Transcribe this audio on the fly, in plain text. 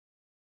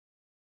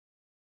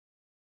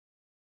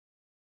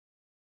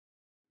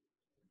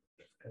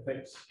And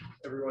thanks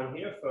everyone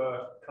here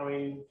for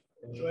coming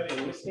and joining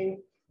and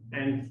listening.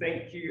 And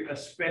thank you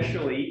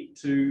especially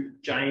to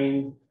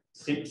Jane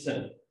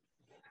Simpson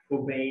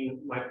for being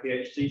my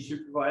PhD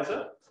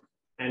supervisor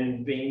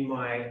and being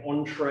my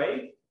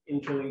entree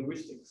into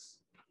linguistics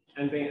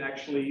and being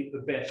actually the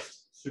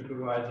best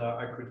supervisor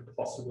I could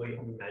possibly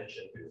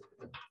imagine.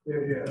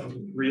 Yeah.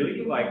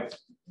 Really, like,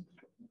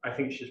 I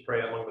think she's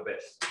probably among the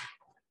best.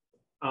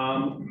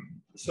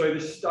 So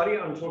the study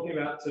I'm talking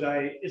about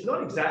today is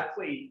not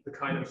exactly the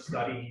kind of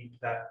study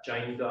that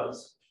Jane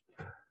does,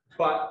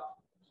 but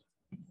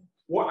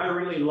what I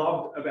really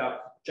loved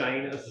about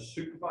Jane as a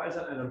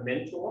supervisor and a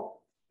mentor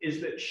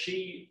is that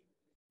she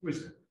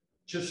was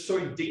just so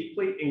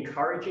deeply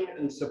encouraging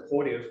and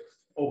supportive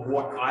of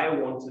what I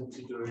wanted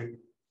to do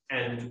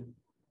and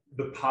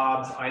the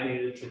paths I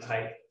needed to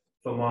take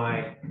for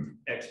my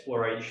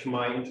exploration,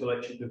 my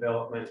intellectual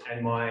development,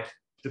 and my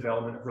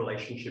development of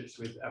relationships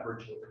with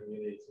Aboriginal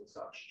communities and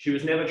such. She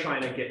was never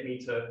trying to get me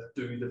to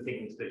do the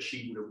things that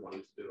she would have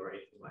wanted to do or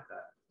anything like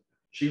that.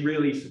 She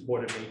really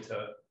supported me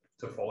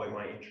to follow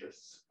my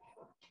interests,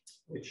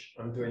 which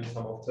I'm doing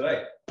some of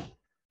today.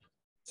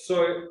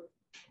 So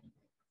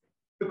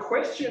the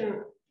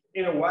question,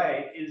 in a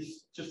way,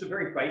 is just a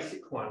very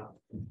basic one.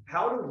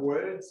 How do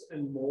words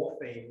and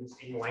morphemes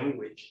in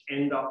language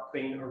end up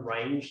being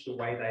arranged the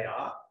way they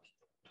are?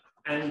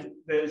 And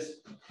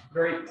there's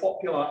very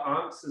popular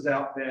answers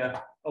out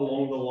there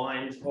along the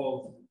lines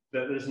of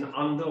that there's an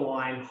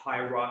underlying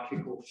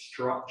hierarchical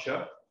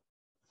structure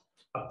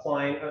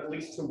applying at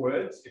least to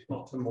words, if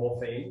not to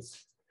morphemes.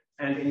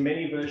 And in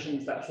many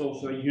versions, that's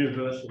also a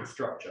universal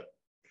structure.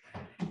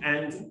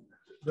 And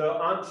the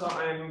answer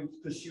I'm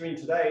pursuing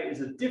today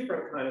is a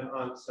different kind of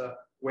answer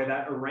where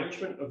that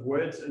arrangement of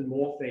words and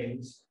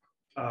morphemes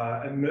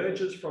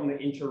emerges from the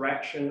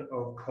interaction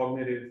of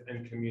cognitive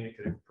and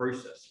communicative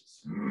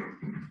processes.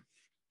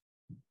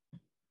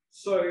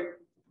 So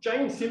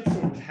Jane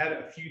Simpson had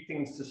a few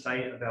things to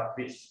say about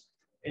this.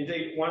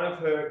 Indeed, one of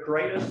her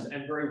greatest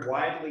and very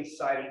widely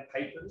cited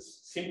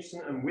papers,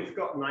 Simpson and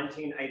Withcott,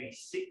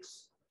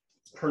 1986,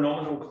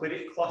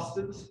 Pronominal-Clitic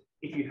Clusters.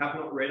 If you have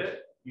not read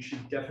it, you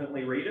should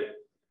definitely read it.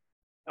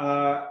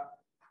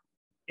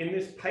 In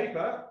this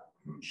paper,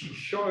 she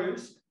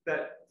shows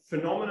that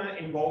phenomena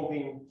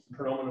involving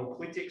pronominal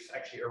clitics,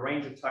 actually a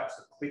range of types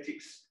of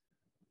clitics,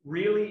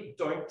 really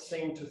don't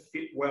seem to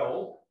fit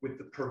well with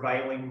the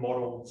prevailing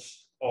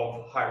models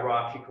of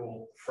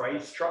hierarchical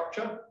phrase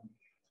structure,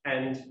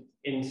 and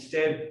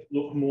instead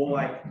look more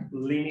like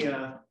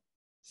linear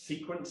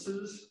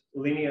sequences,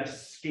 linear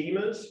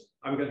schemas.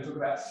 I'm going to talk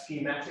about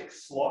schematic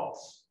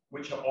slots,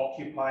 which are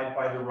occupied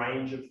by the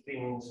range of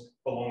things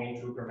belonging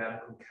to a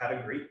grammatical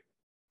category,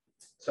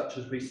 such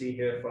as we see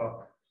here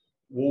for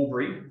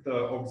Woolbury, the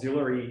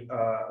auxiliary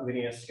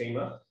linear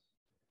schema.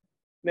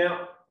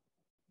 Now,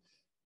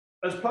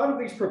 as part of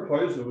these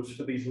proposals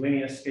for these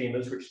linear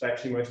schemas, which they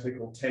actually mostly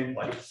call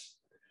templates,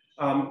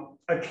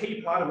 a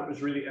key part of it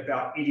was really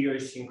about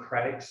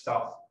idiosyncratic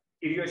stuff.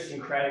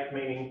 Idiosyncratic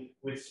meaning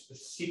with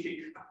specific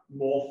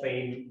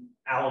morpheme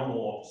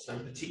allomorphs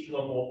and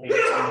particular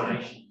morpheme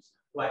combinations.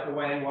 Like the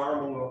way in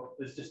Warramunga,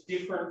 there's just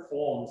different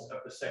forms of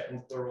the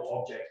second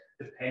plural object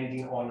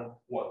depending on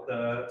what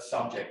the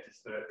subject is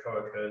that it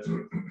co-occurs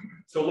with.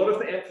 So a lot of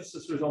the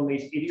emphasis was on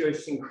these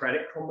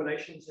idiosyncratic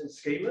combinations and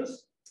schemas,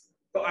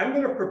 but I'm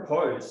going to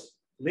propose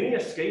linear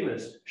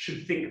schemas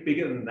should think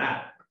bigger than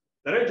that.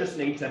 They don't just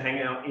need to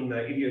hang out in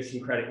the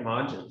idiosyncratic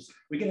margins.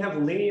 We can have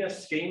linear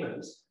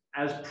schemas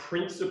as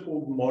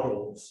principled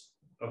models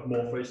of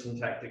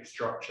morphosyntactic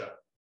structure.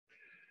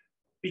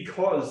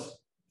 Because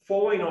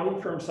following on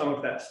from some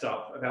of that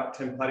stuff about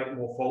templatic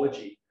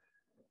morphology,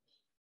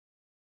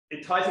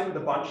 it ties in with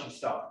a bunch of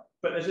stuff,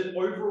 but there's an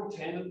overall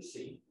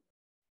tendency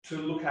to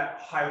look at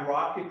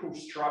hierarchical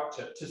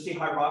structure, to see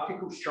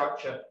hierarchical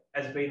structure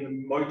as being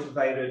the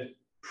motivated,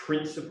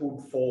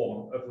 principled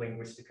form of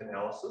linguistic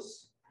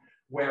analysis,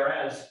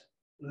 whereas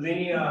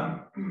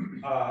linear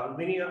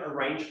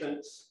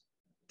arrangements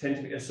tend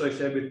to be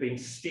associated with being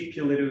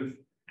stipulative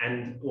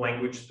and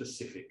language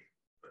specific.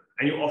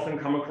 And you often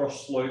come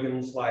across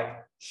slogans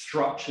like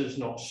structures,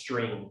 not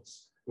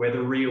strings, where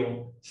the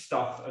real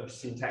stuff of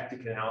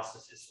syntactic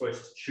analysis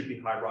should be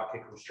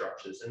hierarchical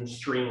structures, and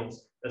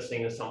strings are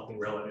seen as something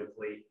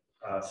relatively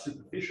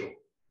superficial.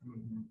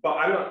 But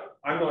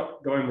I'm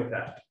not going with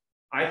that.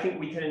 I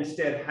think we can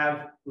instead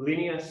have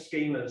linear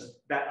schemas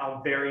that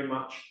are very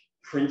much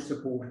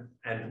principled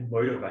and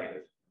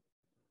motivated.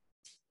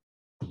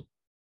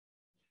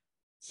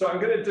 So I'm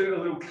going to do a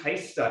little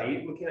case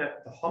study looking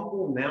at the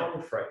humble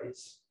noun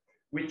phrase,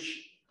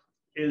 which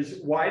is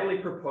widely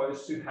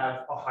proposed to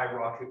have a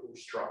hierarchical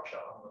structure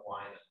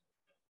underlying it.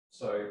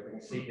 So we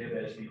can see here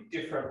there's the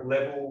different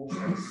levels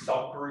and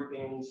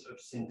subgroupings of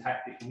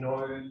syntactic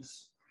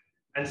nodes.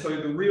 And so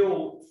the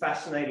real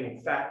fascinating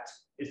fact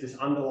is this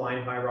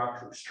underlying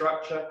hierarchical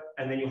structure,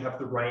 and then you have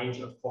the range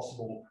of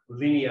possible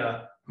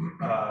linear,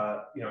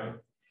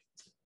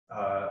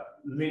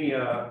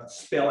 linear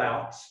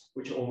spellouts,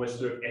 which are almost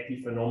sort of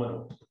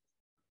epiphenomenal.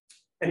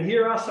 And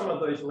here are some of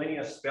those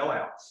linear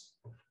spellouts.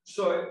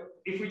 So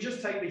if we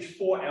just take these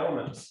four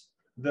elements,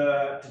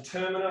 the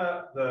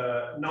determiner,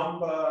 the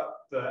number,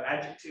 the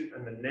adjective,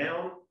 and the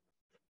noun,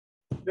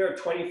 there are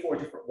 24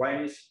 different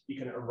ways you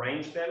can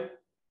arrange them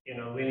in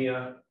a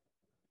linear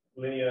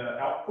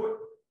output.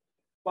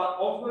 But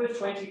of those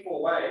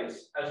 24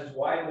 ways, as is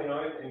widely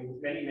known in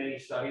many, many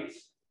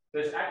studies,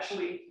 there's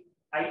actually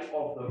 8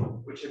 of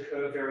them which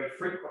occur very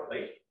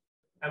frequently.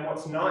 And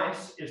what's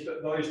nice is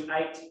that those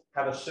 8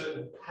 have a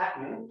certain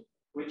pattern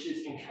which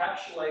is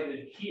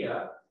encapsulated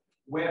here,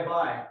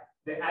 whereby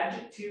the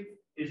adjective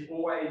is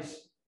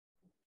always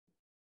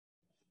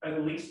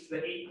at least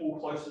the equal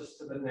closest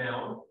to the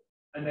noun,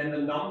 and then the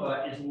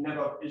number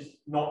is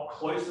not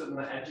closer than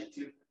the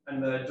adjective,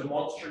 and the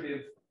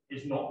demonstrative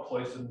is not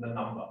closer than the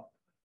number.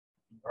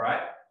 All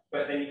right,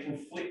 but then you can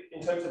flip,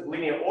 in terms of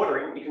linear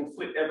ordering, you can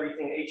flip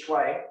everything each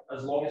way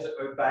as long as it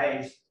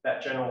obeys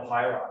that general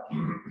hierarchy.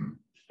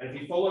 And if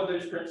you follow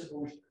those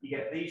principles, you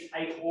get these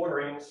 8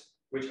 orderings,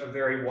 which are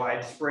very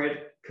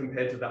widespread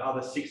compared to the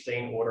other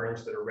 16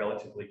 orderings that are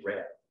relatively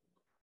rare.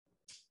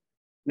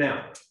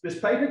 Now, this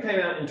paper came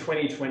out in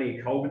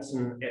 2020,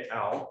 Culbertson et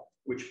al.,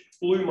 which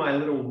blew my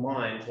little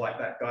mind like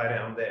that guy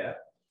down there,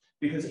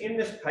 because in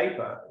this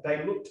paper,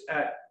 they looked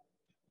at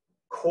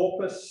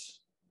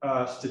corpus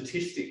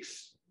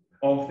statistics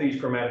of these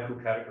grammatical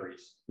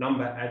categories: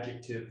 number,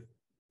 adjective,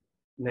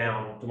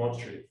 noun,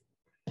 demonstrative.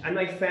 And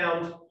they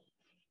found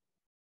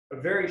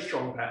a very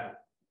strong pattern,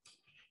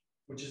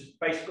 which is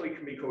basically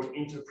can be called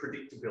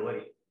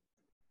inter-predictability.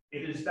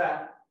 It is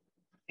that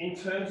in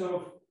terms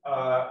of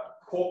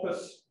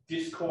corpus,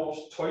 discourse,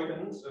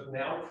 tokens of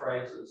noun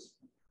phrases,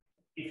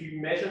 if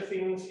you measure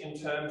things in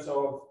terms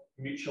of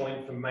mutual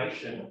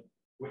information,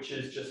 which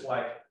is just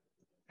like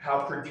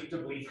how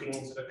predictably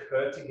things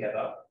occur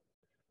together,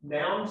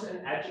 nouns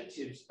and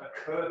adjectives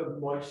occur the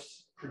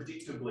most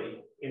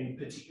predictably in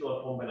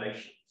particular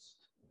combinations,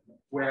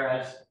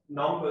 whereas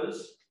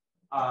numbers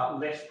are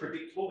less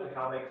predictable in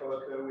how they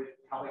co-occur with,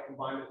 how they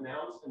combine with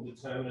nouns, and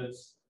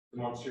determinants,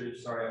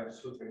 demonstratives, sorry, I'm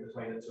just flipping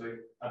between the two,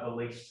 are the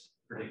least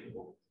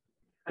predictable.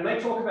 And they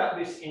talk about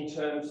this in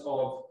terms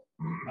of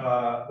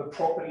the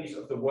properties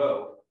of the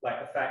world,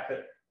 like the fact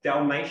that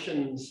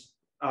Dalmatians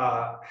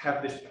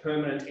have this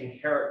permanent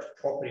inherent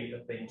property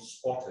of being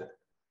spotted.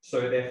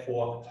 So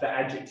therefore, the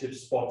adjective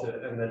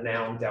spotted and the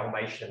noun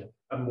Dalmatian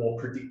are more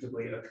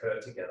predictably occur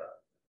together,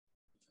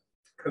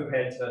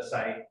 compared to,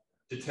 say,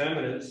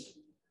 determiners,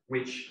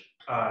 which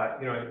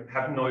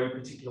have no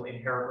particular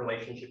inherent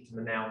relationship to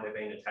the noun they're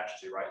being attached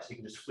to, right? So you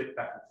can just flip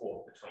back and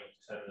forth between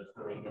determiners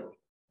linearly.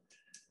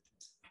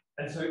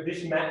 And so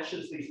this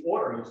matches these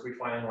orderings we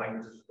find in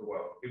languages of the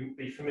world. You would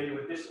be familiar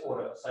with this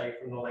order, say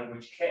from the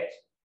language Ket,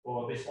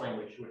 or this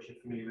language, which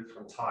you're familiar with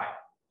from Thai.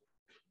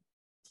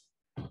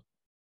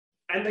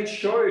 And they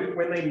showed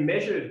when they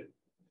measured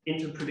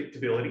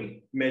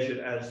inter-predictability, measured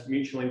as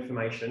mutual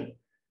information,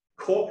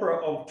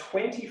 corpora of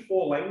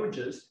 24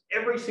 languages,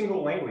 every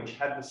single language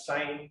had the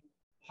same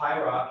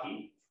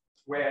hierarchy,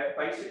 where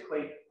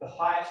basically the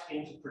highest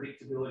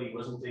inter-predictability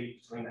was indeed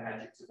between the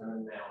adjective and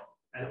the noun.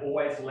 And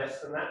always less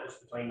than that was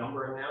between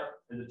number and noun,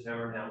 and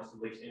determiner noun was the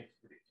least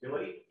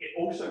inter-predictability. It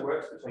also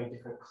works between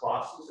different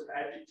classes of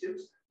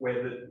adjectives,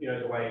 where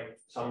the way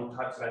some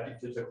types of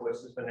adjectives are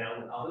closer to the noun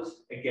than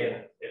others.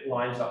 Again, it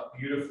lines up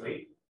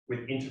beautifully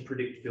with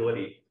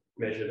inter-predictability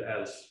measured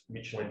as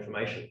mutual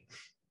information.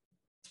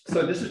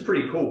 So this is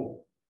pretty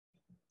cool.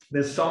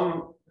 There's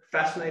some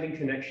fascinating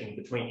connection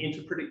between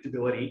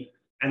inter-predictability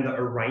and the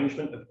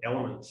arrangement of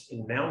elements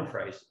in noun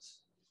phrases.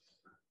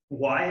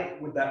 Why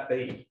would that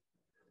be?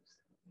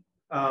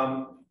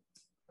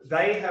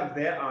 They have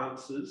their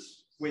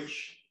answers,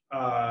 which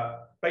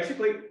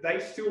basically they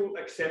still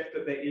accept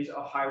that there is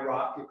a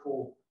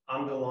hierarchical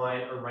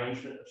underlying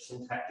arrangement of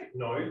syntactic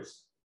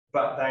nodes,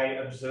 but they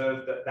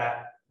observe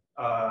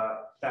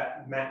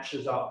that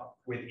matches up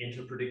with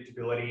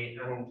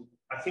inter-predictability. And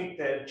I think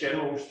their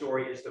general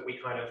story is that we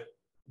kind of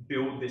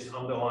build this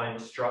underlying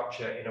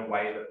structure in a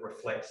way that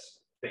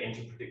reflects the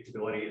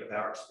inter-predictability of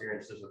our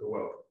experiences of the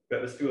world. But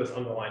there's still this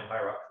underlying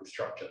hierarchical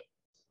structure.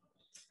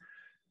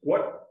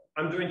 What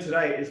I'm doing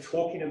today is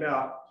talking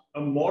about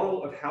a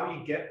model of how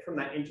you get from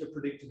that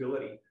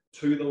inter-predictability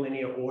to the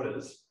linear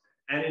orders.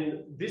 And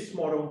in this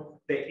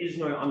model, there is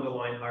no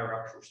underlying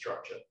hierarchical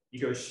structure.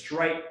 You go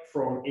straight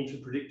from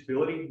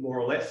inter-predictability, more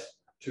or less,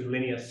 to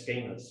linear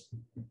schemas.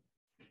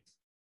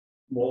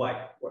 More like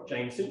what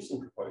Jane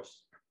Simpson proposed.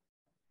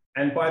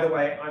 And by the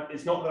way,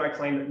 it's not that I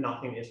claim that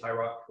nothing is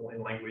hierarchical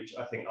in language.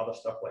 I think other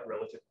stuff like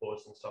relative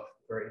clause and stuff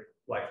very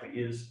likely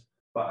is.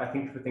 But I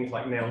think for things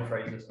like noun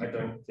phrases, I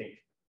don't think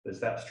there's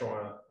that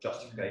strong a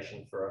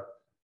justification for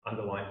an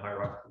underlying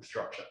hierarchical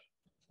structure.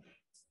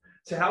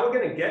 So how we're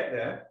going to get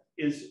there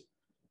is,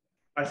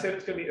 I said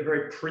it's going to be a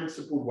very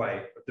principled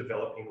way of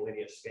developing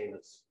linear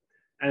schemas.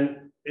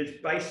 And it's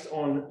based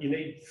on, you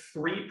need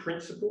 3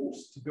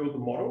 principles to build the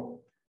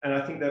model. And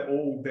I think they're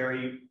all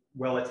very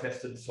well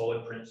attested,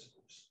 solid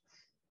principles.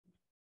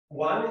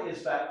 One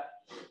is that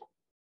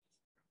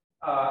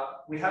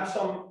we have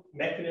some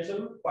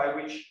mechanism by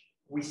which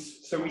we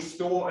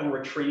store and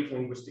retrieve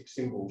linguistic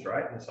symbols,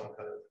 right, in some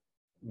kind of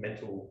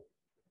mental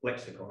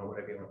lexicon or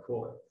whatever you want to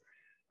call it.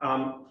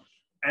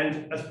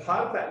 And as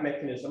part of that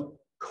mechanism,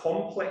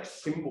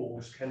 complex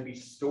symbols can be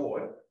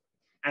stored,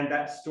 and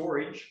that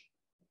storage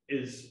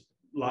is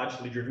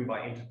largely driven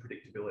by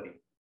inter-predictability.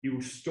 You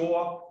will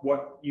store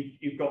what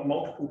you've got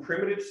multiple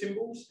primitive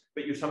symbols,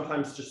 but you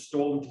sometimes just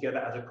store them together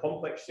as a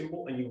complex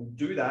symbol, and you will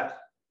do that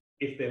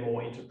if they're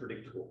more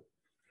inter-predictable.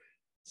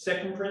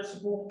 Second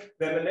principle,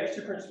 then the next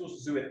two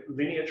principles to do with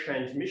linear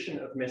transmission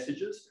of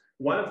messages.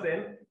 One of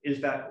them is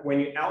that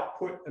when you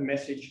output a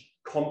message,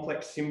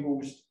 complex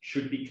symbols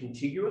should be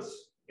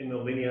contiguous in the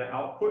linear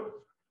output.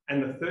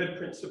 And the third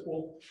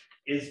principle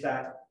is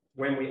that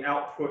when we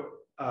output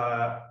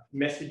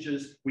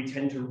messages, we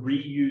tend to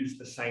reuse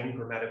the same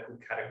grammatical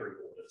category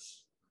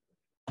orders.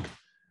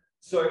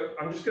 So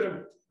I'm just going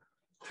to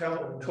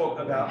talk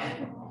about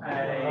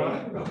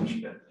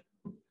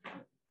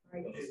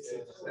It's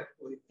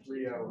exactly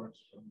 3 hours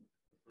from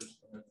the first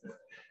time I did.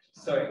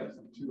 So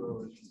 2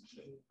 hours.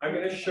 I'm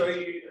going to show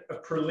you a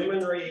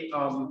preliminary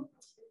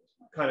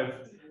kind of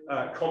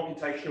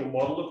computational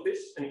model of this,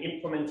 an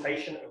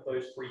implementation of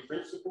those three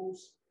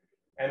principles.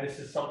 And this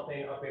is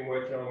something I've been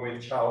working on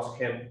with Charles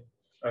Kemp,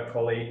 a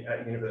colleague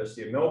at the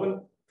University of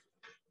Melbourne.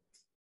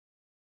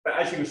 But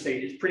as you can see,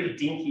 it's pretty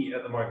dinky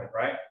at the moment,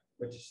 right?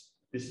 This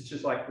is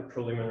just like the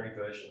preliminary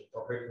version.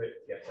 I'll hopefully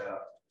it gets out.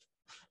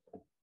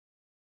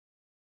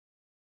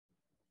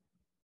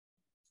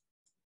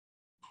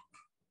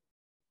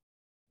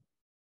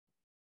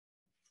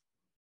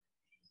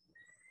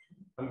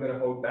 I'm going to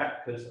hold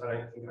back because I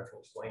don't think I can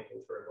explain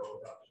things very well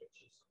without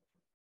pictures.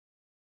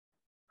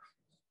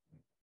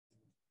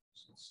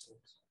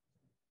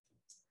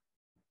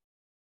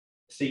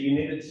 See, you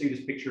needed to see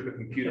this picture of a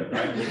computer,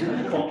 right?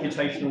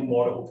 Computational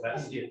model,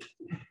 that's it.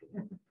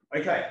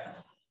 Okay,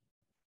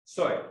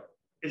 so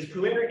it's a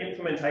preliminary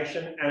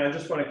implementation, and I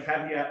just want to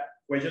caveat,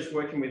 we're just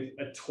working with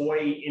a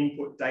toy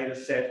input data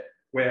set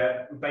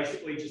where we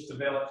basically just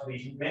developed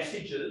these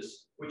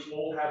messages which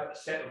all have a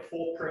set of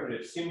 4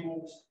 primitive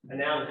symbols, a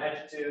noun, an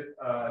adjective,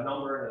 a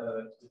number, and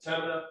a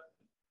determiner.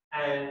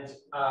 And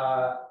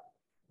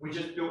we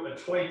just built a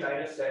toy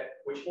data set,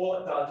 which all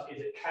it does is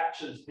it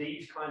captures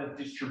these kind of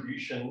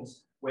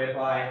distributions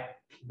whereby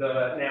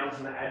the nouns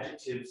and the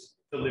adjectives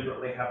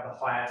deliberately have the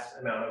highest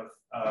amount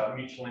of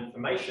mutual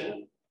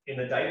information in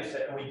the data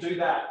set. And we do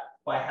that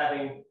by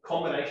having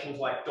combinations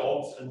like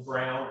dogs and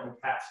brown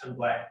and cats and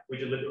black. We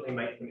deliberately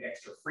make them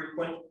extra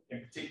frequent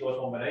in particular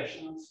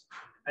combinations.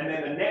 And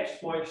then the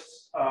next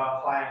most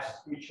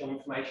highest mutual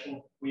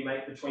information we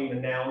make between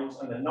the nouns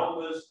and the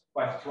numbers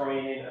by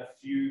throwing in a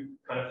few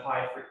kind of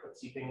high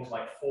frequency things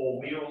like 4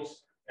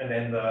 wheels, and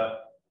then the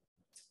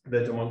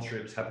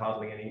demonstratives have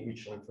hardly any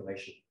mutual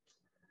information.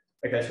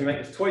 Okay, so we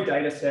make this toy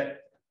data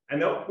set,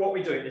 and what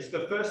we do is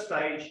the first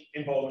stage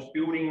involves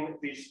building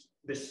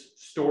this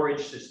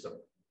storage system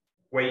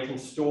where you can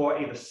store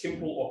either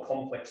simple or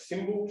complex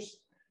symbols,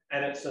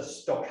 and it's a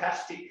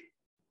stochastic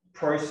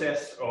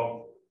process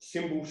of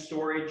symbol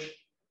storage,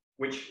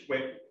 which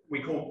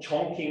we call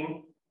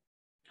chonking,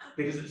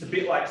 because it's a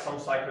bit like some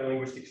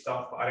psycholinguistic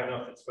stuff, but I don't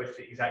know if it's supposed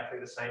to be exactly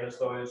the same as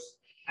those.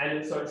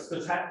 And so it's the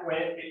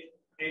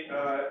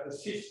the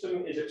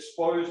system is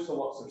exposed to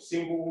lots of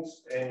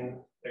symbols and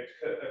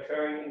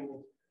occurring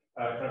in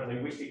kind of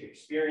linguistic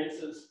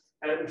experiences,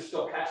 and it will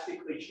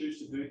stochastically choose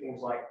to do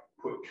things like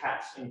put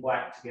cats and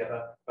black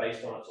together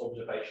based on its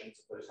observations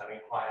of those having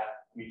higher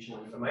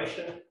mutual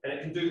information. And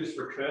it can do this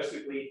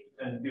recursively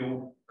and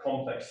build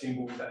complex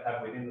symbols that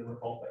have within them a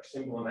complex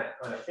symbol and that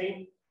kind of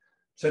thing.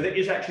 So there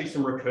is actually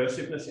some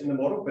recursiveness in the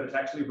model, but it's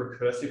actually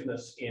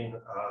recursiveness in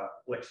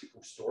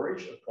lexical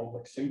storage of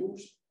complex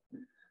symbols.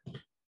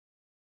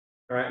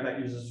 All right, and that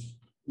uses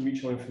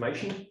mutual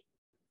information.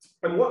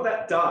 And what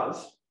that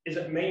does is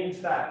it means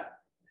that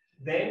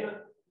then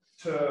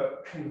to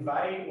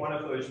convey one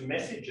of those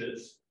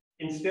messages,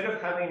 instead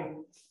of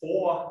having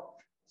 4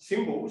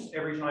 symbols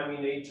every time you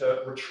need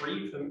to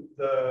retrieve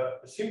the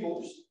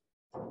symbols,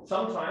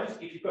 sometimes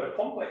if you've got a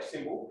complex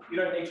symbol, you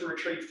don't need to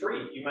retrieve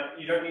 3.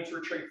 You don't need to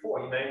retrieve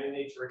 4. You may only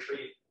need to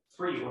retrieve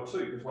 3 or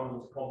 2 because one of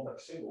them is a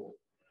complex symbol.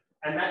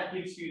 And that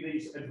gives you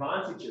these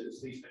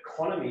advantages, these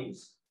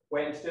economies,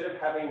 where instead of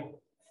having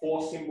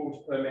 4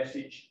 symbols per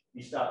message,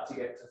 you start to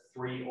get to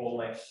 3 or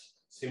less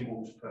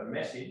symbols per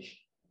message.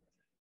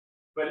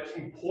 But it's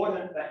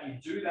important that you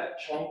do that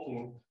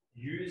chonking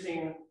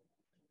using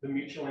the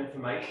mutual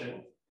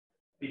information,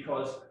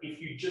 because if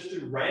you just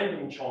do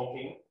random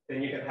chonking,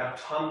 then you're going to have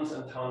tons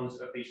and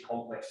tons of these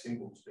complex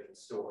symbols being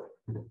stored.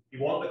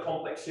 You want the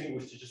complex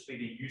symbols to just be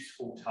the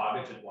useful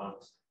targeted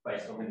ones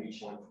based on the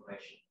mutual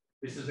information.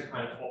 This is a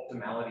kind of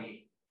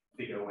optimality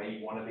figure where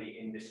you want to be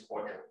in this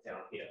quadrant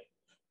down here.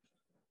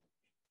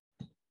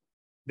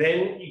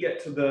 Then you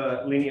get to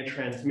the linear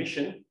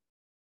transmission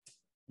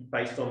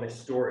based on this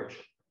storage.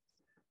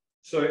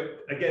 So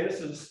again, this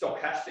is a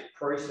stochastic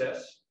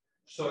process.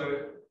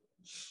 So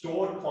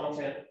stored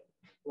content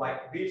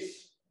like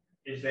this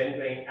is then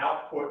being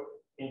output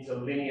into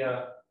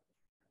linear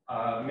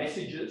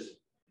messages.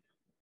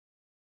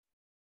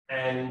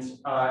 And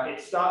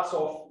it starts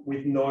off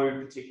with no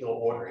particular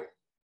ordering.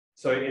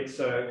 So it's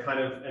a kind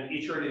of an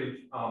iterative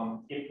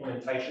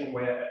implementation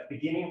where at the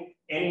beginning,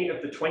 any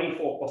of the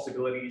 24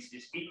 possibilities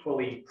is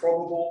equally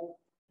probable,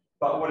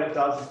 but what it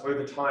does is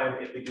over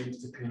time, it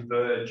begins to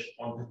converge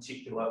on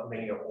particular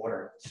linear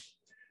orderings.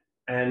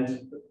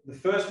 And the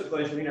first of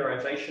those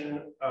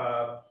linearization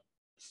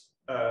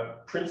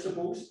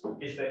principles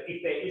is that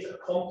if there is a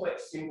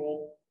complex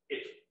symbol,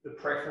 the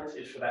preference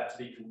is for that to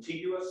be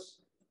contiguous.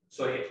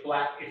 So if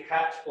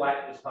cat's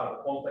black is part of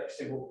a complex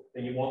symbol,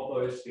 then you want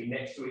those to be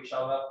next to each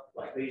other,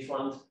 like these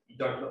ones. You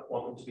don't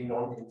want them to be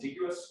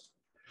non-contiguous.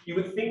 You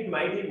would think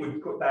maybe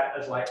we'd put that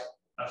as like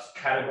a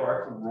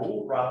categorical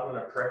rule rather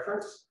than a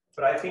preference,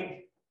 but I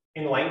think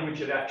in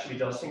language it actually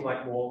does seem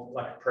like more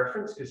like a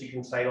preference, because you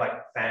can say like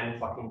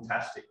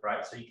fan-fucking-tastic,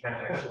 right? So you can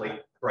actually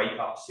break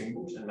up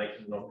symbols and make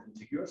them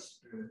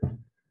non-contiguous.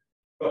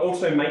 But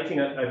also making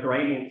a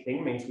gradient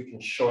thing means we can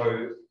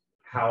show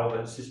how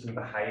the system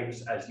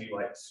behaves as you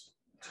like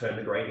turn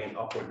the gradient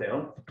up or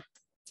down.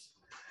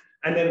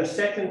 And then the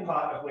second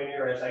part of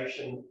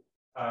linearization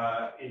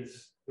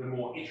is the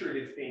more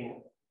iterative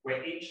thing,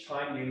 where each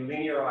time you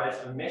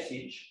linearize a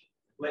message,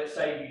 let's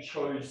say you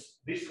chose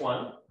this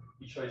one,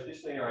 you chose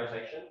this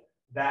linearization,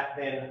 that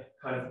then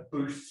kind of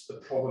boosts the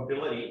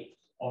probability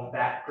of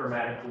that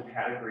grammatical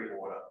category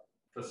order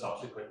for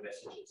subsequent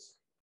messages.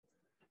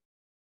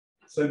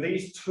 So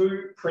these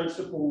two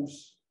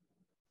principles,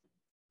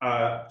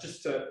 so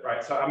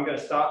I'm going to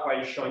start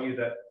by showing you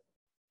that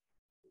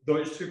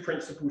those two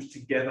principles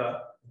together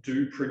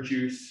do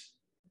produce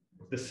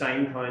the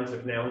same kinds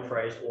of noun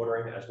phrase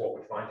ordering as what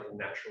we find in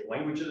natural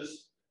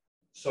languages.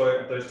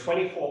 So those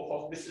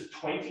 24, this is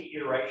 20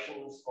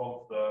 iterations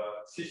of the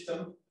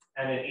system,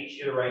 and in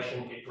each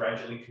iteration, it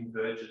gradually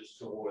converges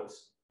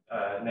towards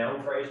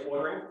noun phrase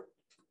ordering.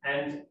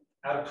 And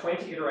out of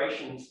 20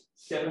 iterations,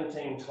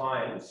 17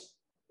 times,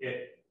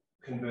 it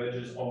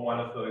converges on one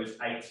of those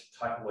 8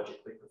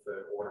 typologically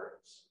preferred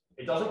orderings.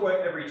 It doesn't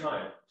work every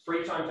time.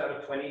 3 times out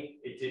of 20,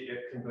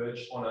 it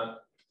converged on a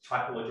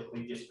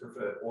typologically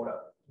dispreferred order.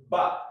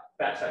 But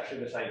that's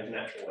actually the same as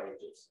natural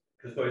languages,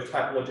 because those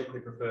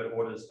typologically preferred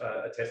orders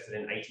are tested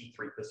in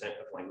 83%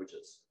 of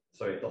languages.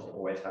 So it doesn't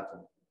always happen.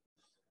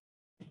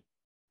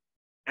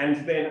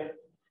 And then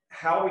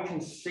how we can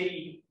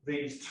see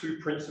these two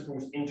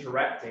principles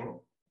interacting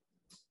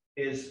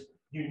is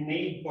you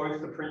need both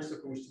the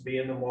principles to be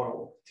in the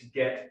model to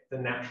get the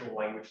natural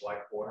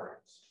language-like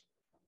orderings.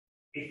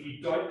 If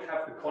you don't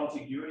have the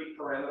contiguity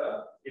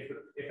parameter,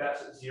 if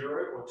that's at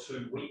 0 or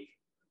too weak,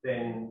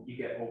 then you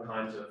get all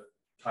kinds of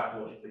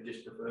typologically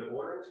dispreferred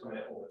orderings coming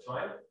out all the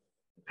time.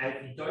 And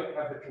if you don't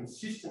have the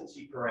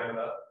consistency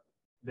parameter,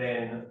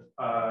 then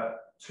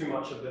too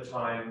much of the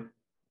time,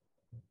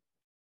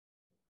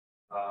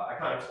 I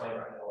can't explain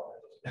right now what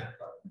that is.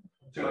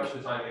 Too much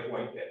of the time it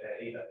won't get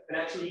there either. And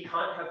actually you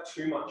can't have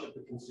too much of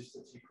the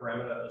consistency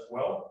parameter as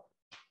well,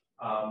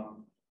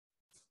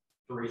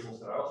 for reasons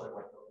that I also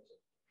won't go into.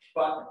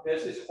 But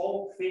there's this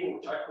whole thing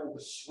which I call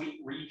the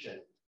sweet region,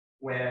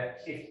 where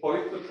if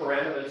both the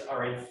parameters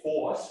are in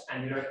force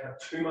and you don't have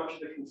too much of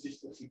the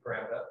consistency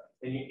parameter,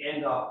 then you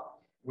end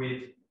up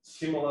with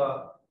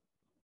similar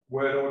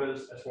word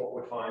orders as what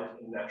we find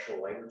in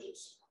natural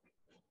languages.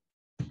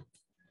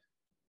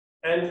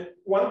 And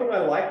one thing I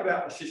like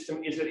about the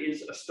system is it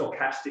is a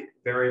stochastic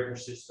variable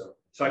system.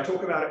 So I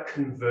talk about it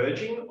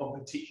converging on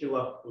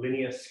particular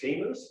linear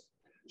schemas.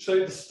 So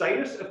the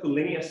status of the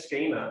linear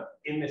schema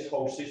in this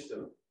whole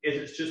system is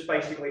it's just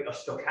basically a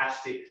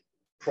stochastic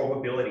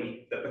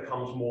probability that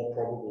becomes more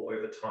probable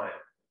over time.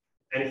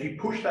 And if you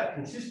push that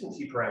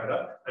consistency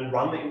parameter and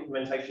run the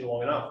implementation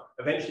long enough,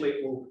 eventually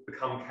it will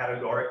become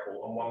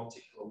categorical on one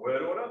particular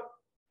word order.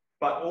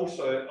 But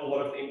also a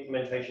lot of the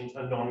implementations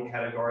are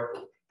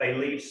non-categorical. They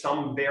leave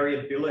some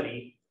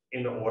variability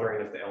in the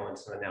ordering of the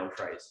elements in the noun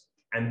phrase.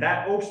 And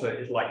that also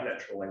is like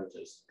natural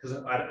languages,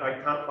 because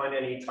I can't find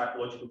any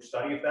typological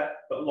study of that,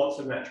 but lots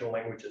of natural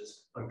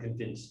languages, I'm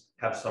convinced,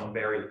 have some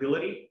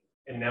variability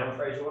in noun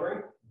phrase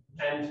ordering.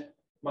 And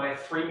my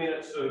 3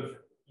 minutes of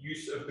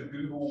use of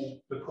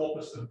the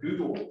corpus of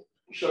Google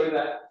show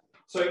that.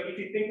 So if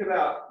you think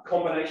about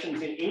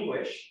combinations in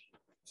English,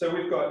 so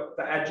we've got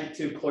the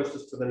adjective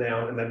closest to the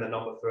noun and then the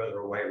number further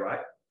away, right?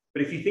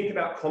 But if you think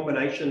about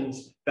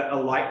combinations that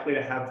are likely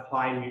to have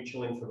high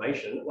mutual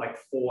information, like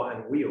for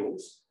and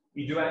wheels,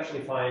 you do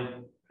actually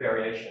find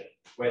variation,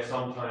 where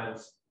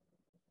sometimes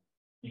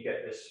you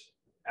get this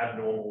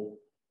abnormal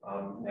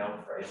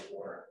noun phrase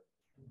ordering.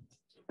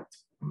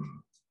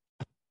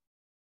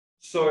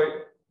 So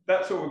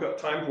that's all we've got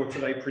time for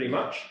today, pretty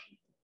much.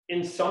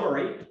 In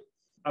summary,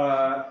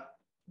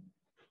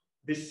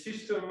 this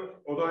system,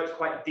 although it's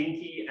quite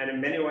dinky and in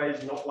many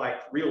ways not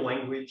like real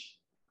language,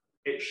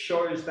 it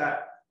shows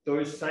that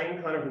those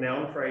same kind of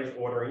noun phrase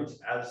orderings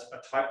as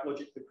a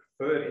typologically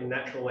preferred in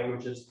natural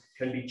languages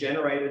can be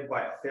generated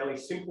by a fairly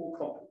simple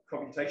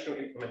computational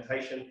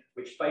implementation,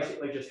 which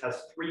basically just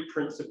has 3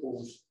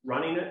 principles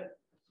running it.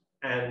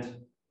 And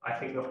I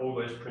think that all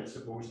those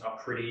principles are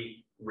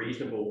pretty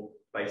reasonable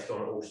based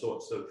on all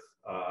sorts of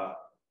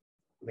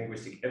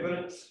linguistic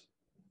evidence.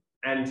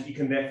 And you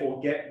can therefore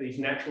get these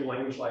natural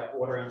language-like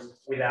orderings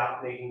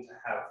without needing to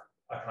have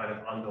a kind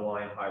of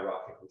underlying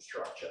hierarchical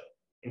structure.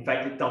 In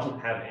fact, it doesn't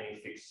have any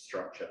fixed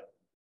structure.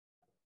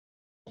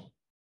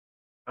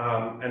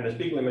 And there's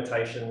big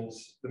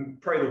limitations.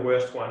 Probably the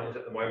worst one is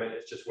at the moment,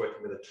 it's just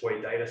working with a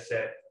toy data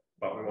set,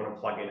 but we want to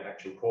plug in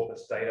actual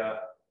corpus data.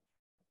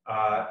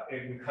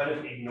 We kind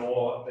of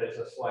ignore, there's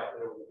a slight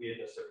little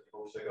weirdness that we've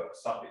also got a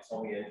suffix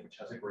on the end, which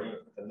has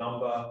agreement with the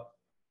number.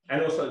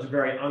 And also it's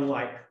very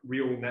unlike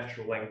real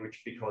natural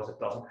language because it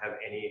doesn't have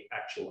any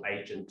actual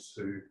agents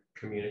who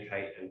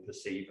communicate and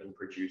perceive and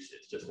produce.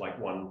 It's just like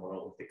one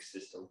monolithic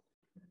system.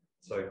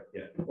 So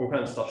yeah, all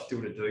kinds of stuff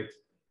still to do.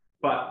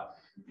 But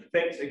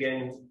thanks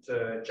again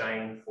to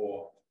Jane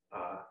for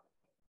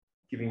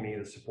giving me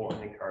the support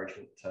and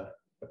encouragement to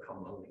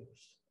become a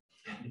linguist.